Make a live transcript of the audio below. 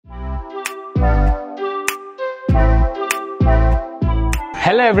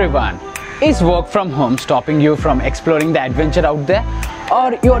Hello everyone. Is work from home stopping you from exploring the adventure out there?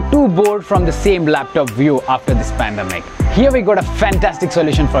 Or you're too bored from the same laptop view after this pandemic? Here we got a fantastic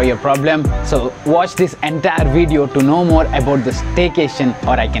solution for your problem. So watch this entire video to know more about the staycation,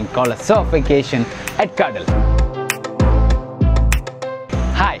 or I can call a surfcation, at Kadal.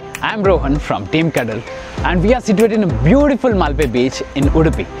 Hi, I'm Rohan from Team Kadal, and we are situated in a beautiful Malpe beach in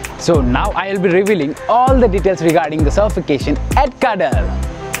Udupi. So now I'll be revealing all the details regarding the surfcation at Kadal.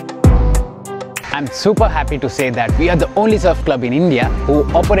 I'm super happy to say that we are the only surf club in India who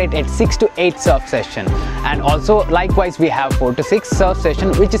operate at 6 to 8 surf sessions, and also likewise we have 4 to 6 surf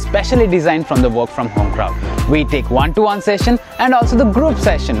sessions which is specially designed from the work from home crowd. We take 1-to-1 session and also the group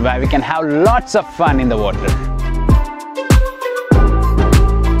session where we can have lots of fun in the water.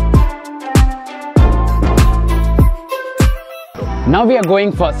 Now we are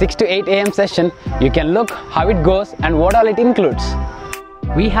going for 6 to 8 AM session. You can look how it goes and what all it includes.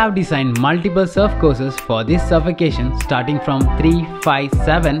 We have designed multiple surf courses for this surfcation, starting from 3, 5,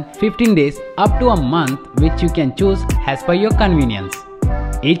 7, 15 days up to a month, which you can choose as per your convenience.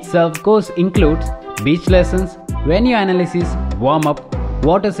 Each surf course includes beach lessons, venue analysis, warm-up,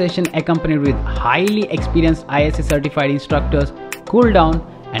 water session accompanied with highly experienced ISA certified instructors, cool down,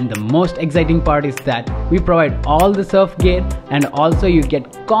 and the most exciting part is that we provide all the surf gear, and also you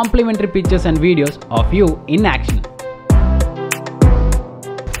get complimentary pictures and videos of you in action.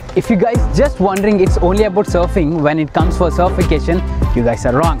 If you guys just wondering it's only about surfing when it comes for surfcation, you guys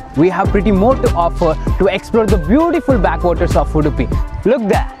are wrong. We have pretty more to offer to explore the beautiful backwaters of Udupi. Look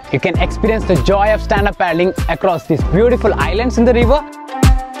there, you can experience the joy of stand-up paddling across these beautiful islands in the river.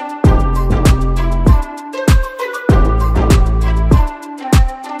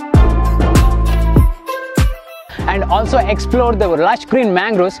 And also explore the lush green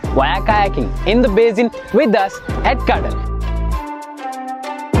mangroves via kayaking in the basin with us at Kadal.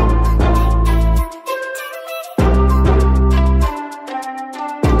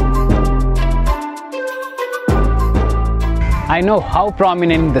 I know how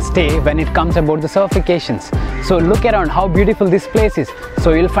prominent the stay when it comes about the surfications. So look around how beautiful this place is.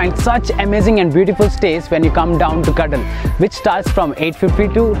 So you'll find such amazing and beautiful stays when you come down to Kadal, which starts from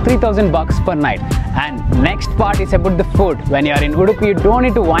 850 to 3000 bucks per night. And next part is about the food. When you are in Udupi, you don't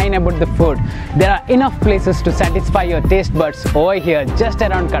need to whine about the food. There are enough places to satisfy your taste buds over here just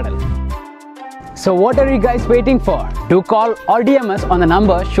around Kadal. So what are you guys waiting for? Do call or DM us on the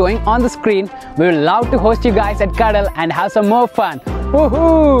number showing on the screen. We will love to host you guys at Kadal and have some more fun.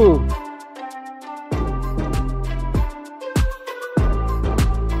 Woohoo!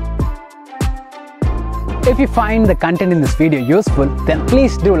 If you find the content in this video useful, then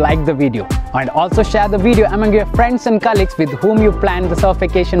please do like the video, and also share the video among your friends and colleagues with whom you plan the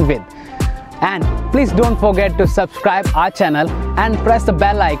surfcation with. And please don't forget to subscribe our channel and press the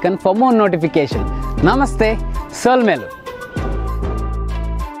bell icon for more notification. Namaste, Sol Melu.